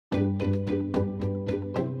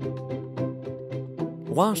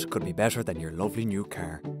What could be better than your lovely new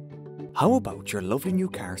car? How about your lovely new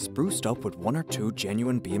car spruced up with 1 or 2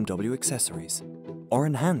 genuine BMW accessories? Or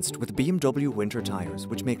enhanced with BMW winter tyres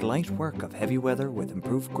which make light work of heavy weather with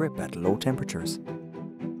improved grip at low temperatures?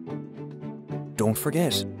 Don't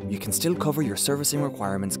forget, you can still cover your servicing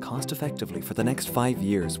requirements cost effectively for the next 5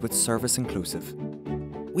 years with service inclusive.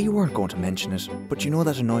 We weren't going to mention it, but you know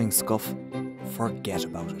that annoying scuff? Forget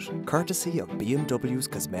about it, courtesy of BMW's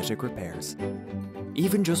cosmetic repairs.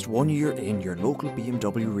 Even just 1 year in, your local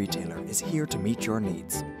BMW retailer is here to meet your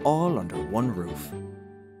needs, all under one roof.